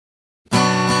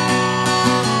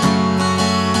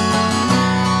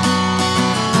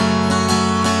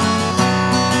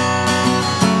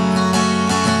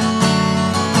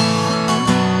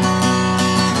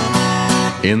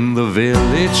In the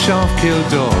village of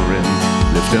Kildoran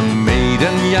lived a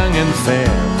maiden young and fair.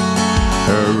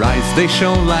 Her eyes they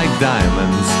shone like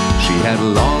diamonds, she had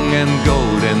long and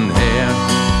golden hair.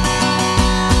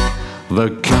 The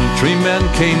countryman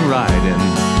came riding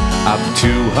up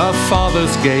to her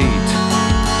father's gate.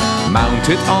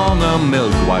 Mounted on a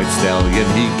milk-white stallion,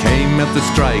 he came at the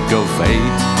strike of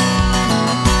 8.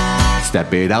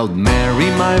 Step it out, Mary,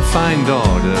 my fine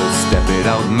daughter. Step it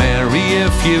out, Mary,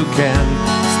 if you can.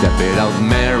 Step it out,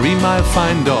 Mary, my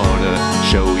fine daughter.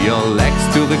 Show your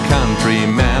legs to the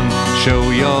countryman. Show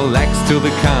your legs to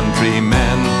the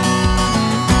countryman.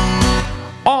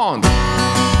 On!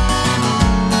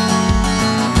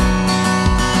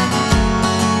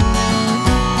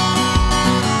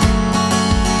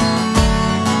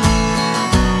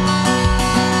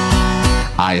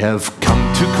 I have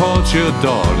come to court your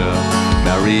daughter,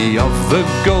 Mary of the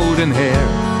golden hair.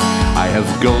 I have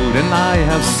gold and I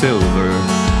have silver,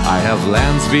 I have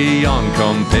lands beyond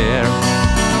compare.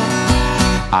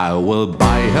 I will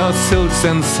buy her silks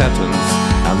and satins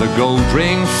and the gold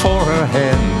ring for her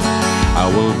hand. I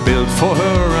will build for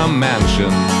her a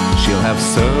mansion, she'll have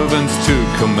servants to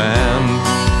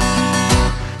command.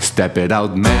 Step it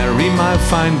out, Mary, my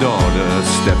fine daughter.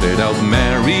 Step it out,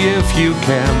 Mary, if you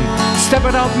can. Step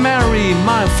it out, Mary,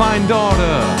 my fine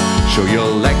daughter. Show your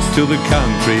legs to the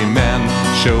countryman.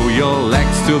 Show your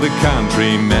legs to the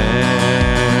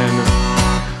countryman.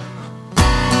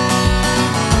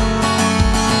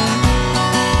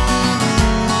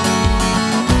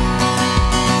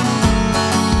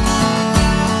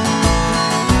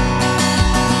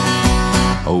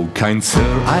 Oh, kind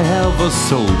sir, I have a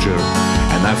soldier,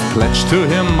 and I've pledged to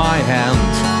him my hand.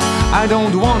 I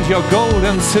don't want your gold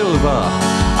and silver,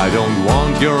 I don't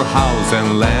want your house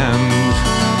and land.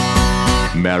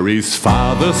 Mary's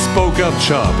father spoke up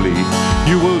sharply,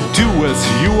 you will do as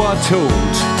you are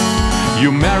told.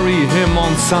 You marry him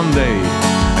on Sunday,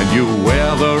 and you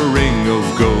wear the ring of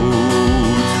gold.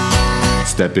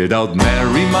 Step it out,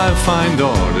 Mary, my fine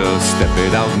daughter. Step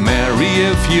it out, Mary,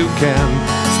 if you can.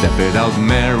 Step it out,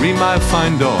 Mary, my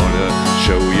fine daughter.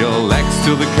 Show your legs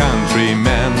to the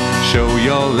countryman. Show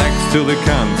your legs to the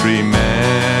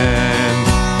countryman.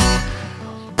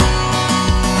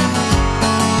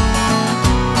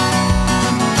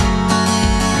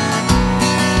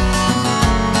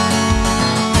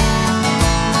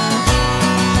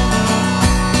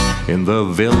 In the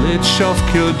village of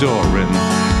Kildoran,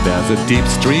 there's a deep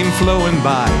stream flowing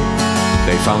by.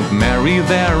 They found Mary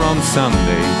there on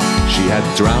Sunday. She had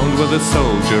drowned with a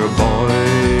soldier boy.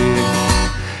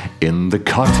 In the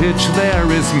cottage there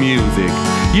is music.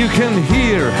 You can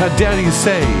hear her daddy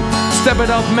say, step it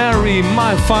up, Mary,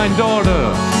 my fine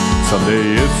daughter.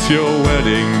 Sunday is your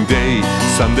wedding day.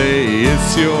 Sunday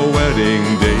is your wedding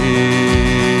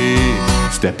day.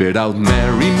 Step it out,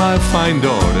 Mary, my fine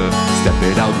daughter. Step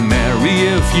it out, Mary,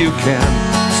 if you can.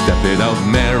 Step it out,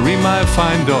 Mary, my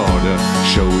fine daughter.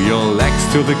 Show your legs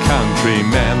to the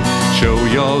countryman. Show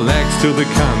your legs to the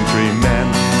countryman.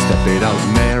 Step it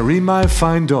out, Mary, my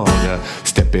fine daughter.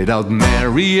 Step it out,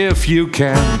 Mary, if you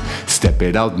can. Step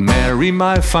it out, Mary,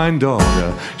 my fine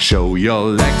daughter. Show your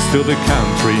legs to the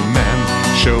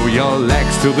countryman. Show your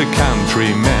legs to the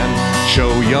countryman.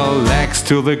 Show your legs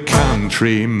to the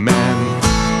countryman.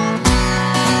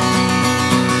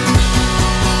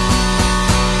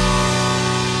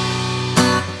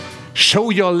 Show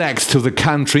your legs to the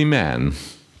countryman.